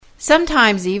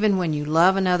Sometimes even when you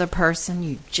love another person,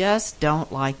 you just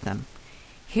don't like them.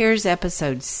 Here's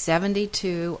episode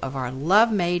 72 of our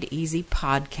Love Made Easy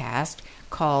podcast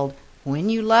called When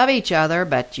You Love Each Other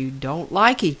But You Don't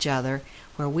Like Each Other,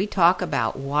 where we talk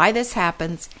about why this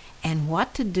happens and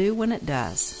what to do when it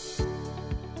does.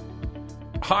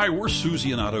 Hi, we're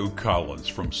Susie and Otto Collins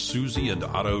from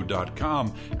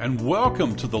susieandotto.com, and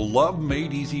welcome to the Love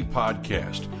Made Easy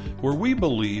podcast, where we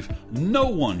believe no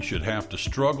one should have to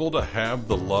struggle to have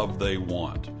the love they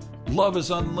want. Love is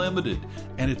unlimited,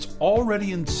 and it's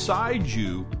already inside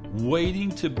you, waiting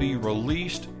to be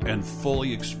released and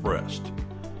fully expressed.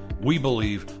 We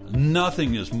believe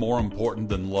nothing is more important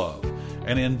than love,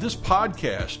 and in this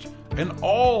podcast, and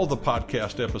all the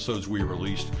podcast episodes we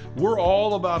released, we're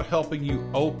all about helping you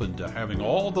open to having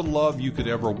all the love you could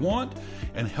ever want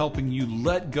and helping you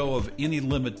let go of any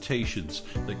limitations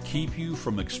that keep you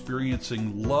from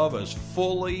experiencing love as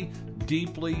fully,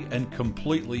 deeply, and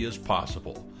completely as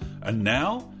possible. And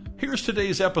now, here's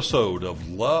today's episode of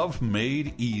Love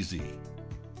Made Easy.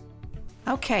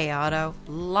 Okay, Otto,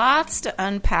 lots to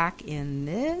unpack in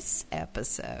this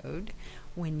episode.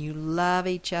 When you love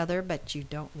each other, but you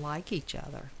don't like each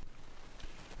other.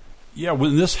 Yeah,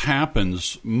 when this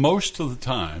happens, most of the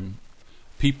time,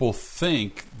 people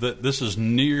think that this is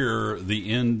near the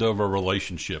end of a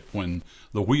relationship, when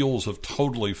the wheels have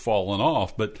totally fallen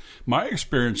off. But my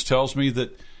experience tells me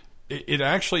that it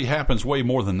actually happens way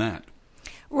more than that.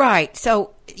 Right.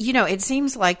 So, it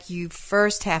seems like you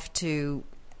first have to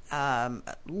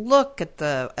look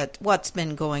at what's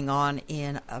been going on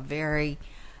in a very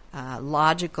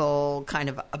logical, kind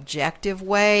of objective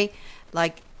way.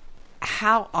 Like,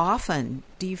 how often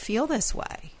do you feel this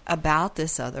way about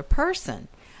this other person,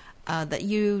 that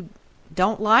you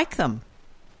don't like them?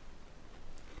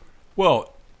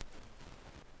 Well,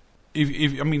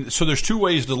 so there's two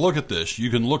ways to look at this. You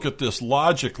can look at this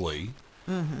logically,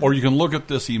 or you can look at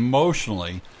this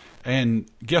emotionally, and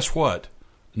guess what?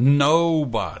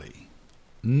 Nobody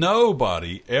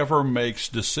ever makes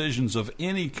decisions of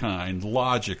any kind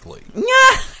logically.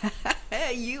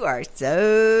 You are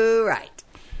so right.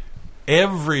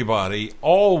 Everybody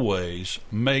always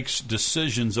makes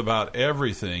decisions about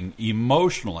everything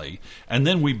emotionally, and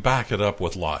then we back it up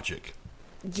with logic.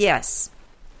 Yes.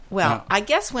 Well, I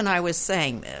guess when I was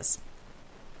saying this,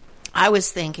 I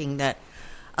was thinking that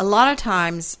a lot of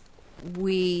times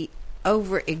we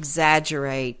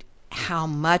over-exaggerate how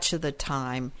much of the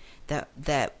time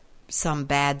that some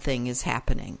bad thing is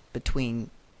happening between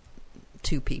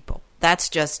two people. That's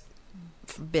just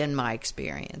been my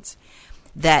experience.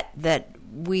 That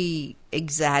we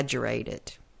exaggerate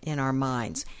it in our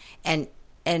minds. And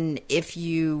if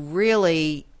you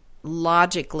really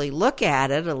logically look at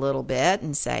it a little bit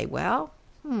and say, well,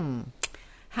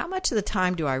 how much of the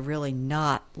time do I really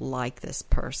not like this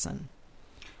person?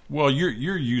 Well,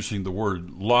 you're using the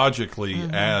word logically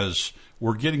as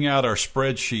we're getting out our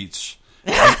spreadsheets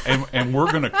and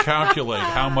we're going to calculate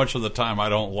how much of the time I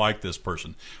don't like this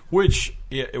person, which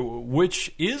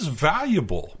is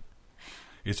valuable.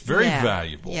 It's very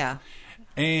valuable. Yeah.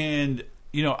 And,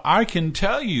 I can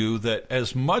tell you that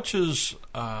as much as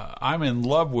I'm in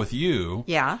love with you,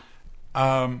 there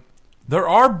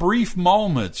are brief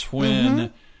moments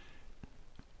when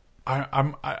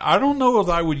I don't know if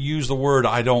I would use the word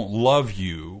I don't love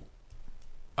you,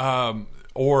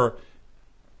 or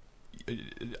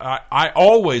I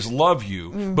always love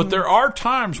you, but there are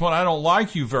times when I don't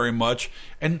like you very much,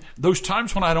 and those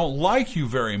times when I don't like you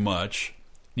very much,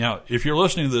 now, if you're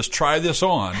listening to this, try this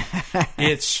on.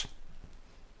 It's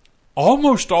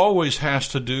almost always has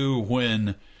to do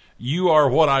when you are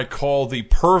what I call the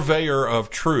purveyor of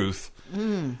truth,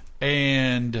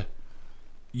 and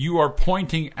you are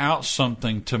pointing out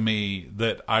something to me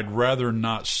that I'd rather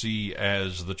not see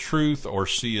as the truth or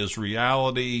see as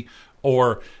reality,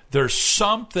 or there's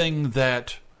something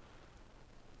that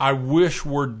I wish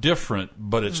were different,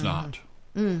 but it's not.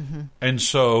 And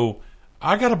so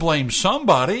I got to blame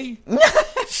somebody.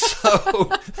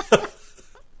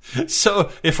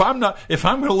 So if I'm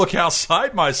going to look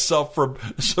outside myself for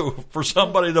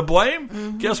somebody to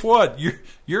blame, guess what?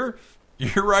 You're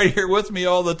right here with me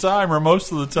all the time, or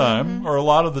most of the time, or a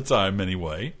lot of the time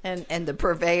anyway. And the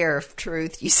purveyor of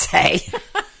truth, you say.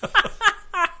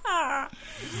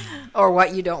 Or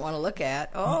what you don't want to look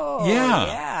at. Oh,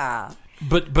 yeah.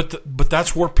 But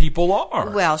that's where people are.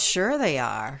 Well, sure they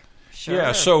are. Sure.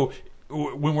 Yeah, so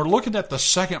when we're looking at the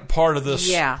second part of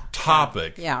this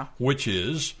topic, which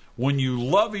is when you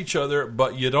love each other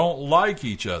but you don't like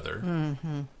each other,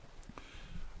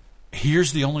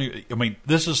 here's the only,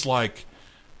 this is like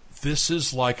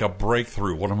a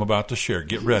breakthrough, what I'm about to share.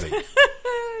 Get ready.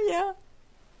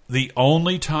 The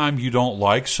only time you don't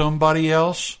like somebody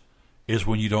else is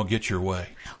when you don't get your way.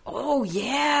 Oh,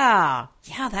 yeah.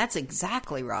 Yeah, that's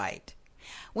exactly right.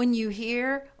 When you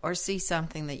hear or see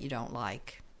something that you don't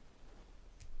like,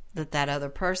 that other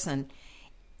person,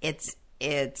 it's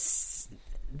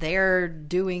they're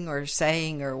doing or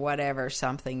saying or whatever,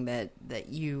 something that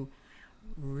you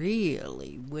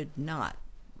really would not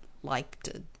like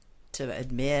to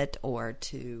admit or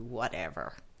to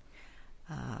whatever.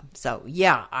 So,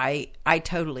 yeah, I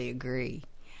totally agree.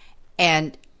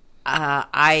 And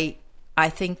I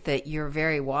think that you're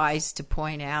very wise to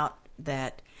point out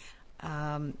that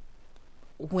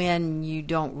when you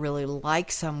don't really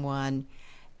like someone,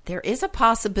 there is a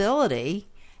possibility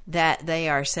that they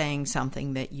are saying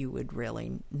something that you would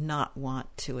really not want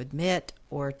to admit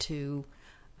or to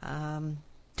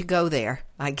go there,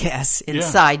 I guess,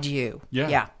 inside you.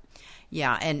 Yeah.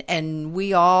 And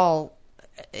we all,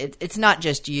 it's not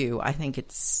just you. I think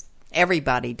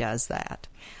everybody does that.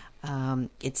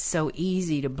 It's so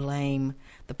easy to blame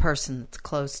the person that's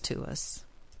close to us.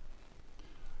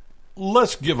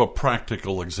 Let's give a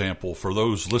practical example for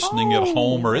those listening at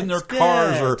home or in their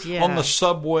cars or on the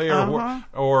subway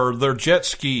or their jet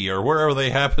ski or wherever they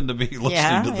happen to be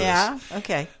listening to this. Yeah,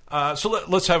 okay. So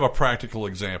let's have a practical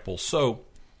example. So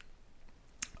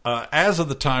as of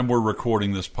the time we're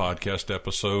recording this podcast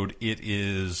episode, it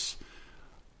is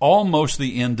almost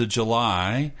the end of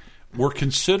July. We're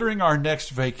considering our next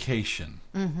vacation.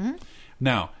 Mm-hmm.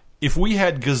 Now, if we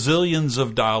had gazillions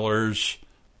of dollars,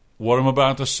 what I'm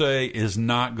about to say is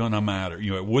not going to matter.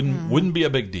 It wouldn't be a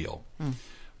big deal. Mm.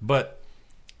 But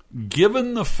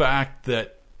given the fact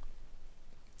that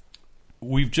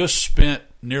we've just spent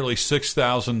nearly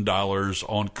 $6,000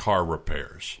 on car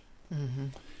repairs, mm-hmm.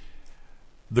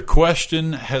 the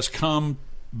question has come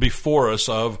before us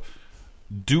of,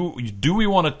 do we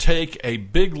want to take a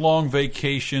big, long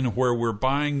vacation where we're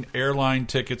buying airline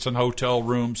tickets and hotel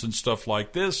rooms and stuff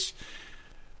like this?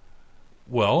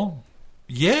 Well,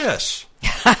 yes.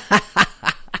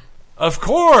 Of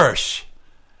course.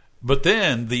 But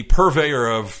then the purveyor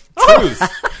of truth,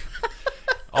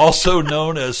 also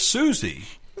known as Susie,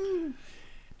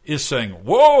 is saying,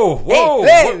 whoa,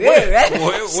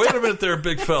 wait a minute there,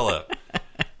 big fella.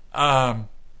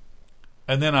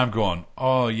 And then I'm going,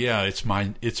 oh yeah, it's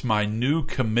my new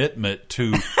commitment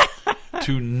to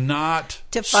not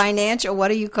to financial. What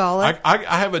do you call it?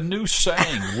 I have a new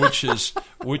saying, which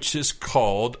is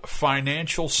called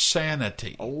financial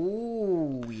sanity.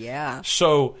 Oh yeah.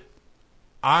 So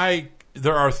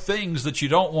there are things that you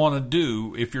don't want to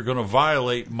do if you're going to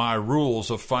violate my rules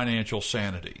of financial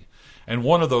sanity, and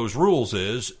one of those rules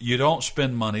is you don't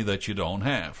spend money that you don't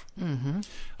have. Mm-hmm.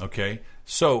 Okay,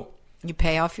 so. You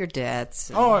pay off your debts.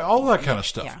 All that kind of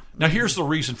stuff. Yeah. Now, here's the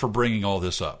reason for bringing all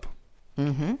this up.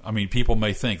 Mm-hmm. I mean, people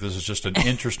may think this is just an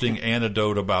interesting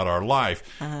anecdote about our life.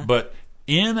 Uh-huh. But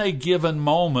in a given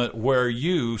moment where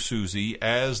you, Susie,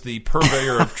 as the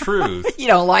purveyor of truth... you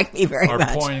don't like me very much.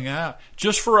 ...are pointing out,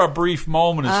 just for a brief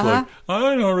moment, it's like,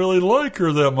 I don't really like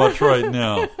her that much right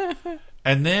now.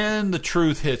 And then the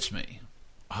truth hits me.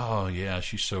 Oh, yeah,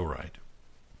 she's so right.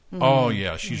 Mm-hmm. Oh,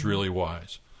 yeah, she's really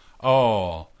wise.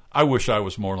 Oh... I wish I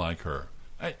was more like her.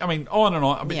 I mean, on and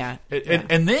on. I mean,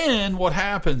 and then what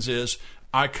happens is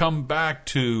I come back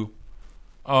to,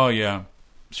 oh yeah,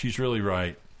 she's really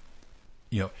right.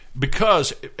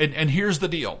 Because and here's the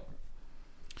deal.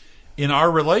 In our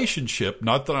relationship,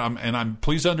 not that I'm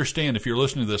please understand if you're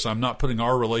listening to this, I'm not putting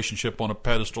our relationship on a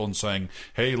pedestal and saying,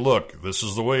 hey, look, this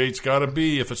is the way it's got to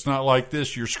be. If it's not like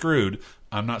this, you're screwed.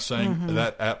 I'm not saying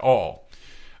that at all.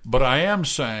 But I am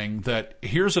saying that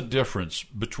here's a difference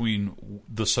between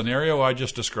the scenario I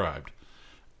just described.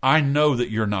 I know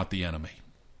that you're not the enemy.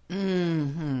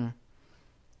 Mm-hmm.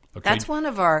 Okay? That's one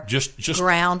of our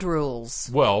ground rules.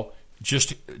 Well,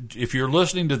 just if you're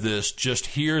listening to this, just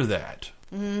hear that.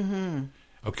 Mm-hmm.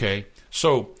 Okay?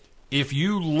 So if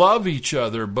you love each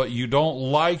other but you don't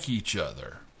like each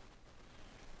other,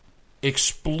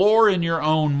 explore in your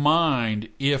own mind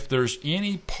if there's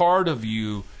any part of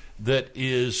you that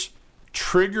is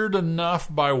triggered enough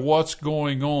by what's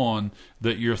going on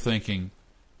that you're thinking,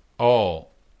 oh,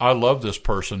 I love this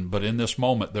person, but in this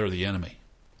moment, they're the enemy.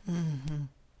 Mm-hmm.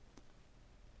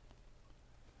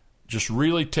 Just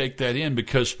really take that in,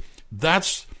 because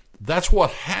that's what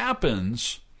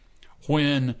happens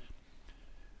when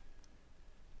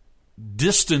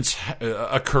distance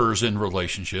occurs in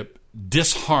relationship,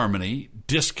 disharmony,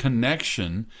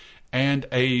 disconnection, and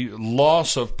a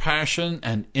loss of passion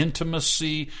and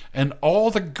intimacy and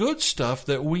all the good stuff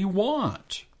that we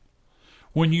want.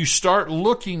 When you start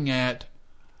looking at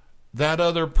that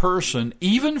other person,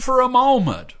 even for a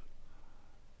moment,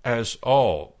 as,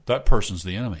 oh, that person's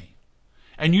the enemy.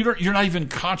 And you're not even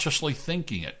consciously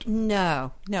thinking it.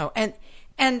 No.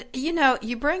 And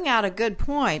you bring out a good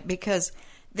point, because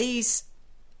these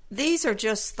are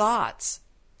just thoughts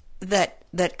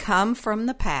that come from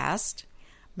the past,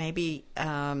 maybe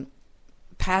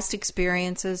past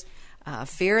experiences,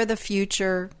 fear of the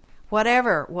future,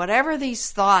 whatever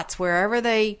these thoughts, wherever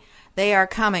they are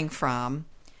coming from,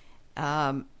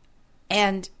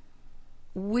 and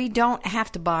we don't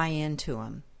have to buy into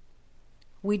them.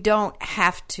 We don't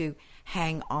have to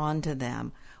hang on to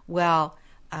them. Well,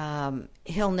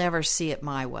 he'll never see it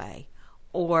my way,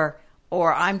 or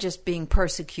I'm just being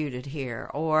persecuted here,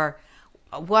 or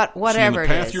whatever See, in the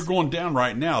path it is. you're going down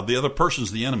right now, the other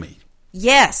person's the enemy.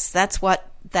 Yes, that's why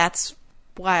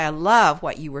I love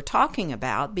what you were talking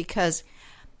about, because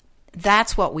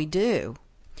that's what we do.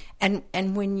 And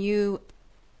when you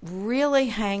really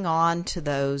hang on to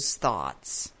those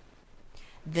thoughts,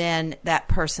 then that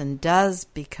person does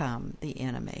become the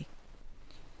enemy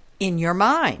in your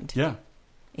mind. Yeah.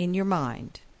 In your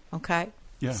mind. Okay?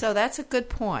 Yeah. So that's a good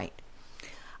point.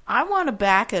 I want to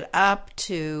back it up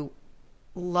to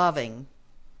loving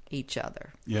each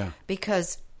other. Yeah.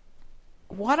 Because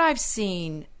what I've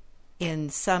seen in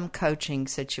some coaching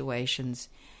situations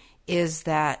is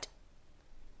that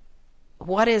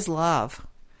what is love?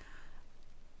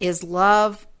 Is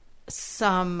love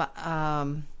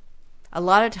a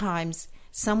lot of times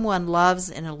someone loves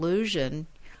an illusion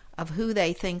of who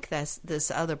they think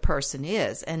this other person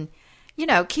is. And,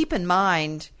 keep in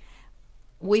mind,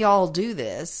 we all do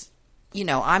this.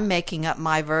 I'm making up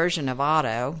my version of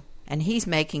Otto, and he's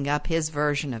making up his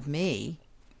version of me.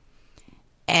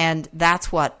 And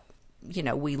that's what,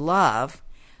 we love.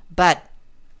 But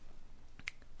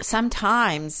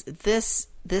sometimes this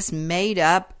made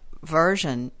up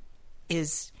version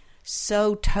is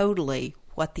so totally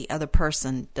what the other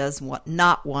person does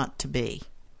not want to be.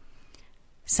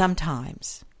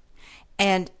 Sometimes.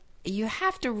 And you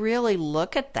have to really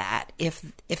look at that. If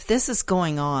this is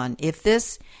going on, if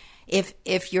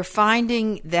you're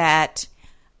finding that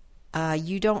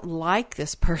you don't like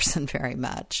this person very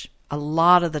much a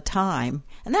lot of the time,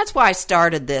 and that's why I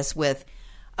started this with,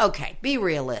 okay, be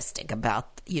realistic about,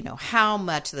 how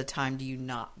much of the time do you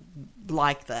not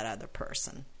like that other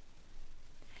person?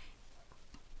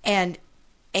 And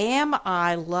am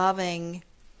I loving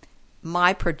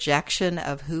my projection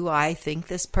of who I think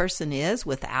this person is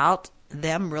without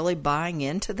them really buying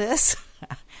into this?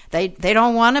 They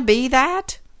don't want to be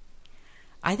that?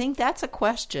 I think that's a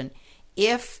question.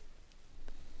 If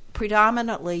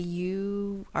predominantly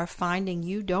you are finding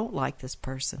you don't like this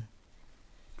person.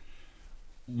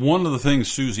 One of the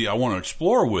things, Susie, I want to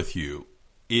explore with you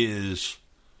is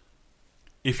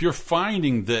if you're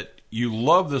finding that you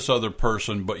love this other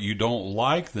person but you don't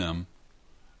like them,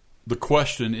 the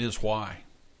question is why?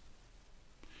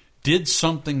 Did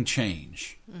something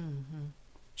change? Mm-hmm.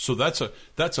 So that's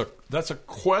a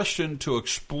question to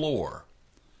explore.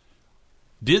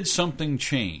 Did something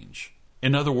change?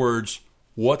 In other words,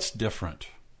 what's different?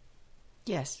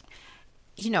 Yes.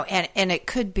 And it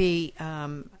could be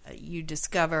you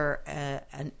discover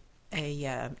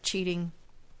cheating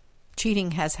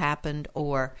has happened,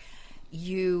 or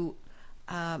you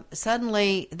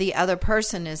suddenly the other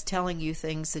person is telling you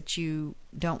things that you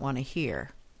don't want to hear,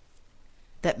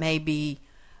 that may be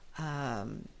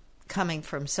coming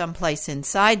from someplace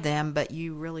inside them, but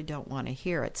you really don't want to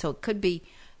hear it. So it could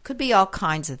be all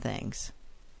kinds of things.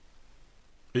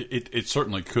 It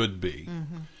certainly could be.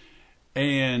 Mm-hmm.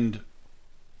 And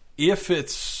if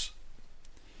it's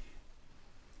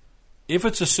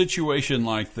a situation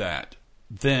like that,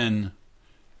 then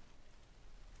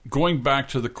going back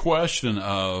to the question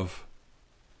of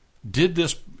did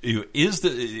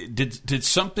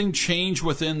something change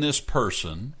within this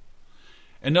person?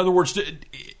 In other words,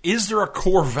 is there a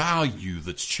core value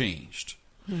that's changed?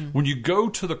 When you go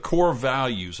to the core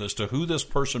values as to who this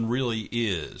person really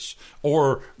is,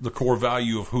 or the core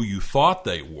value of who you thought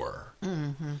they were,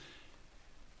 mm-hmm.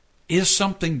 is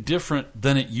something different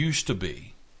than it used to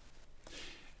be?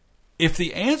 If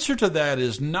the answer to that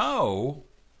is no,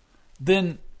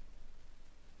 then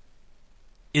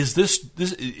is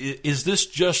this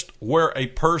just where a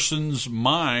person's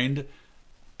mind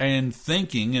and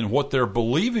thinking and what they're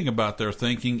believing about their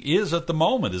thinking is at the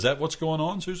moment? Is that what's going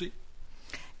on, Susie?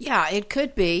 Yeah, it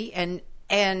could be, and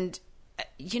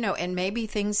maybe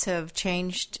things have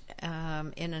changed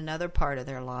in another part of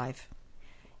their life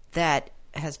that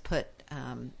has put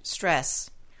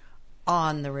stress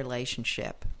on the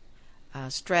relationship,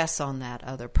 stress on that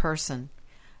other person,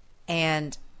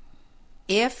 and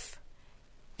if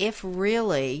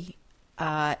really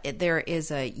there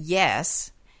is a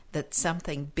yes that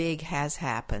something big has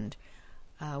happened,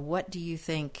 what do you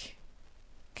think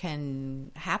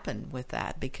can happen with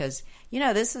that? Because,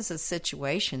 this is a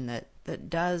situation that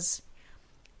does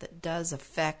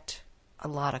affect a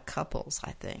lot of couples,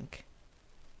 I think.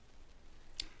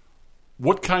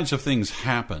 What kinds of things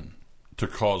happen to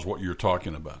cause what you're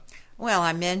talking about? Well,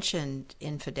 I mentioned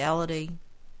infidelity.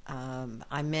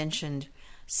 I mentioned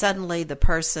suddenly the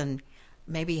person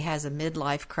maybe has a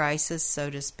midlife crisis, so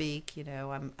to speak.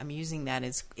 I'm using that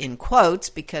as in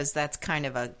quotes because that's kind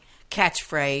of a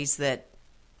catchphrase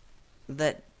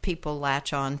that people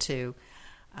latch on to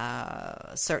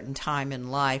a certain time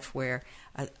in life where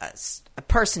a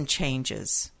person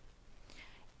changes.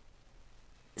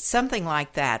 Something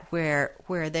like that, where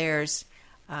there's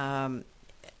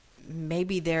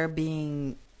maybe they're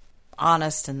being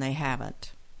honest and they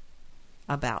haven't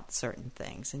about certain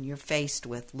things, and you're faced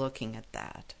with looking at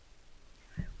that.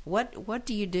 What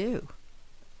do you do?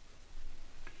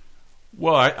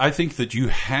 Well, I think that you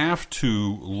have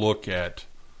to look at,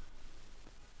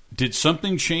 did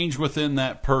something change within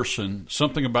that person,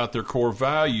 something about their core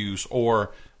values,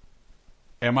 or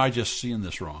am I just seeing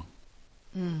this wrong?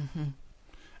 Mm-hmm.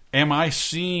 Am I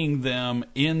seeing them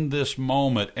in this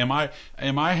moment? Am I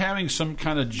having some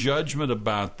kind of judgment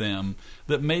about them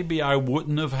that maybe I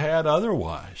wouldn't have had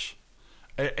otherwise?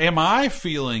 Am I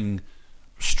feeling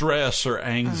stress or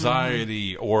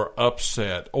anxiety or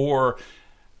upset? Or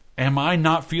am I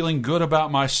not feeling good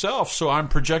about myself, so I'm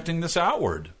projecting this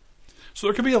outward? So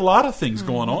there could be a lot of things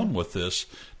going on with this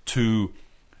to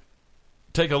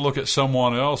take a look at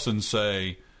someone else and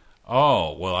say,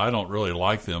 oh, well, I don't really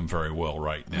like them very well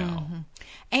right now. Mm-hmm.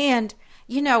 And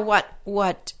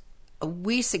what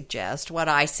we suggest, what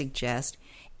I suggest,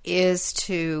 is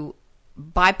to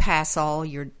bypass all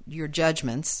your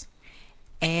judgments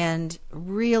and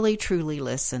really, truly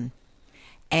listen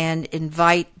and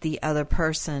invite the other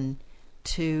person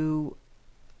to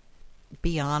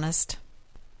be honest.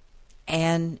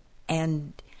 And I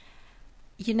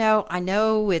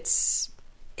know it's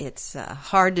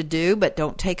hard to do, but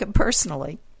don't take it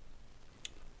personally.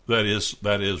 That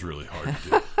is really hard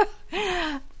to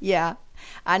do. Yeah,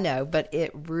 I know, but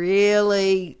it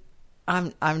really,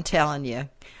 I'm telling you,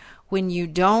 when you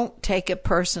don't take it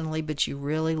personally, but you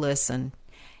really listen,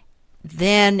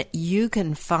 then you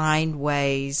can find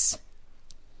ways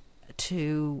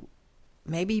to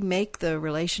maybe make the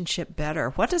relationship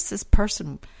better. What does this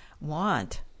person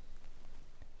want?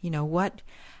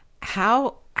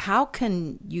 How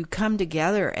can you come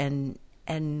together and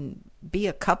be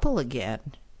a couple again?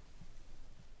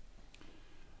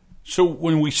 So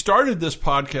when we started this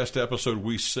podcast episode,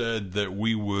 we said that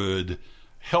we would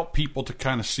help people to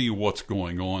kind of see what's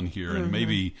going on here and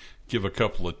maybe give a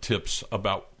couple of tips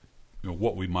about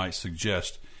what we might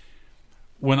suggest.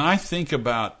 When I think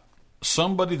about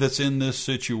somebody that's in this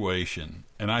situation,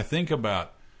 and I think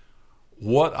about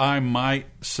what I might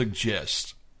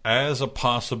suggest as a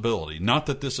possibility, not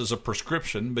that this is a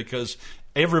prescription because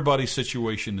everybody's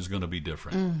situation is going to be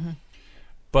different,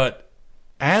 but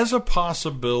as a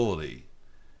possibility,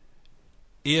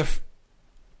 if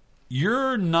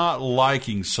you're not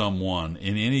liking someone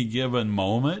in any given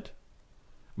moment,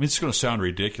 I mean, it's going to sound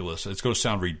ridiculous. It's going to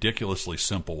sound ridiculously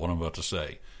simple, what I'm about to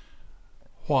say.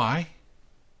 Why?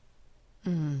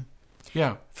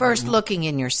 Yeah. First, looking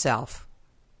in yourself.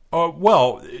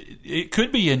 Well, it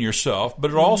could be in yourself,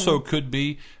 but it also could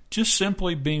be just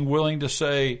simply being willing to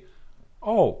say,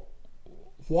 oh,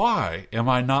 why am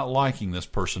I not liking this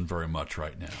person very much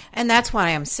right now? And that's why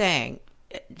I'm saying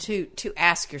to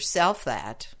ask yourself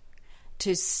that,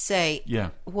 to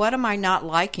say, what am I not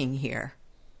liking here?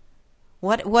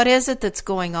 What is it that's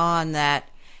going on that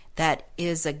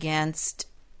is against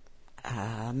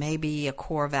maybe a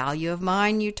core value of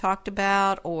mine you talked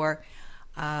about, or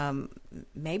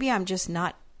maybe I'm just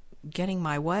not getting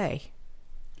my way.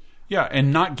 Yeah,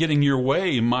 and not getting your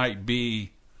way might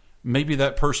be maybe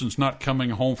that person's not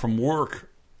coming home from work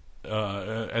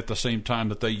at the same time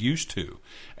that they used to.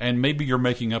 And maybe you're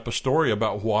making up a story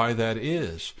about why that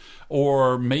is.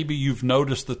 Or maybe you've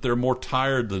noticed that they're more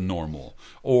tired than normal.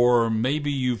 Or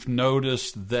maybe you've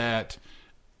noticed that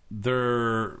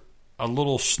they're a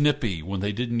little snippy when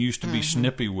they didn't used to be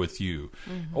snippy with you.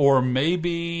 Or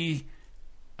maybe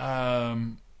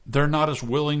they're not as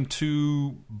willing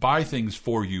to buy things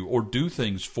for you or do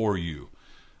things for you.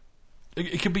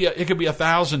 It could be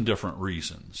 1,000 different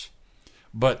reasons,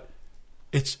 but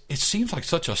it seems like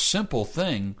such a simple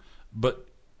thing. But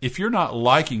if you're not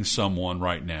liking someone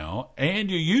right now,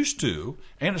 and you used to,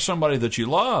 and it's somebody that you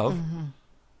love,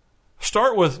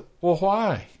 start with, well,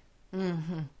 why?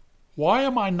 Why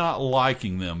am I not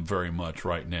liking them very much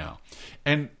right now?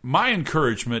 And my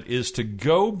encouragement is to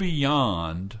go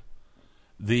beyond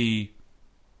the,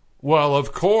 well,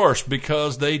 of course,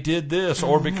 because they did this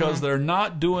or because they're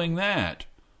not doing that.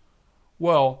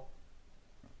 Well,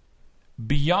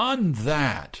 beyond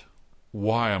that,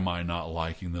 why am I not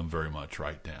liking them very much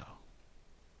right now?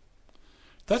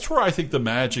 That's where I think the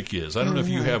magic is. I don't know if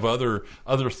you have other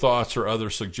thoughts or other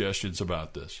suggestions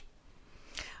about this.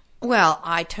 Well,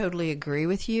 I totally agree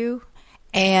with you.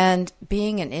 And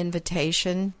being an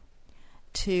invitation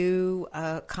to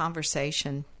a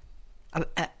conversation,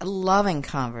 a loving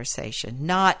conversation,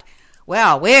 not,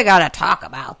 well, we got to talk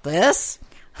about this,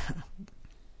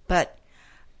 but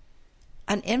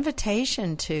an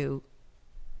invitation to,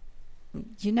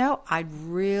 I'd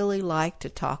really like to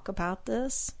talk about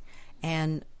this,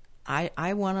 and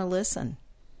I want to listen.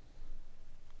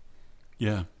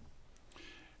 Yeah.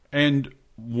 And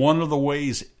one of the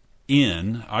ways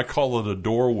in, I call it a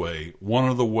doorway, one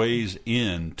of the ways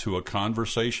into a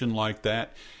conversation like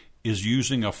that is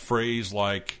using a phrase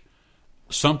like,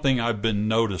 something I've been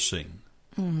noticing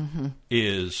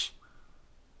is,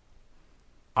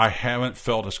 I haven't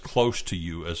felt as close to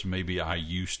you as maybe I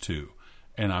used to.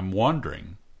 And I'm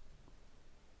wondering,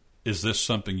 is this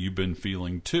something you've been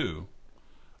feeling too?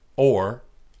 Or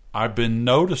I've been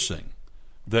noticing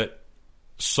that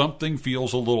something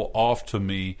feels a little off to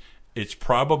me. It's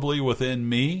probably within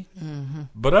me,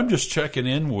 but I'm just checking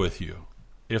in with you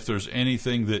if there's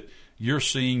anything that you're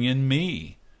seeing in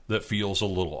me that feels a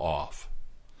little off.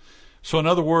 So in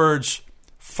other words,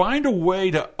 find a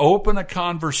way to open a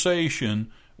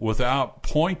conversation without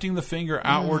pointing the finger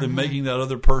outward and making that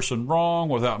other person wrong,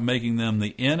 without making them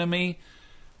the enemy.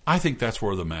 I think that's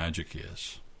where the magic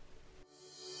is.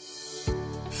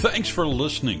 Thanks for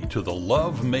listening to the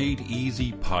Love Made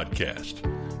Easy podcast.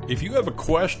 If you have a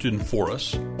question for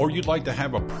us, or you'd like to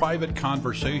have a private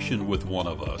conversation with one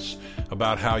of us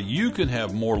about how you can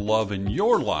have more love in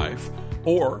your life,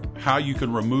 or how you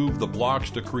can remove the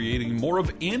blocks to creating more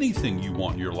of anything you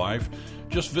want in your life,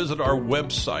 just visit our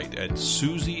website at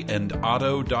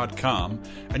susieandotto.com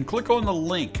and click on the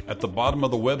link at the bottom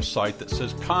of the website that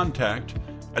says Contact,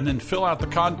 and then fill out the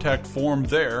contact form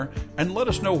there and let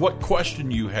us know what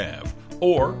question you have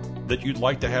or that you'd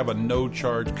like to have a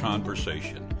no-charge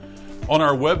conversation. On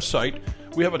our website,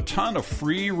 we have a ton of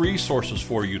free resources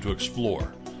for you to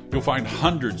explore. You'll find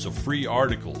hundreds of free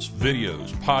articles,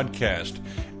 videos, podcasts,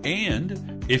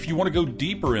 and if you want to go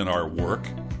deeper in our work,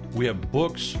 we have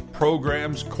books,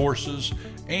 programs, courses,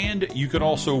 and you can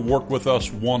also work with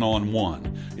us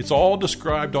one-on-one. It's all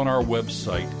described on our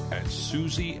website at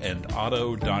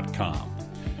susieandotto.com.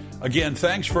 Again,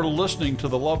 thanks for listening to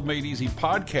the Love Made Easy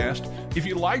podcast. If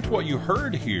you liked what you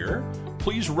heard here,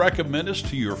 please recommend us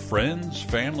to your friends,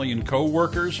 family, and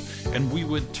coworkers, and we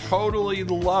would totally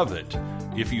love it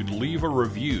if you'd leave a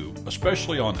review,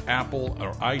 especially on Apple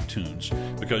or iTunes,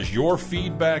 because your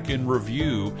feedback and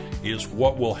review is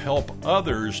what will help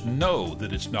others know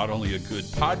that it's not only a good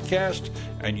podcast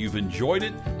and you've enjoyed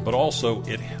it, but also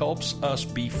it helps us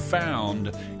be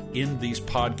found in these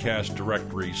podcast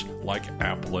directories like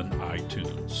Apple and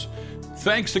iTunes.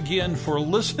 Thanks again for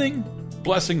listening.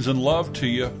 Blessings and love to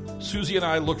you. Susie and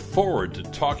I look forward to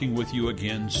talking with you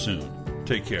again soon.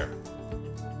 Take care.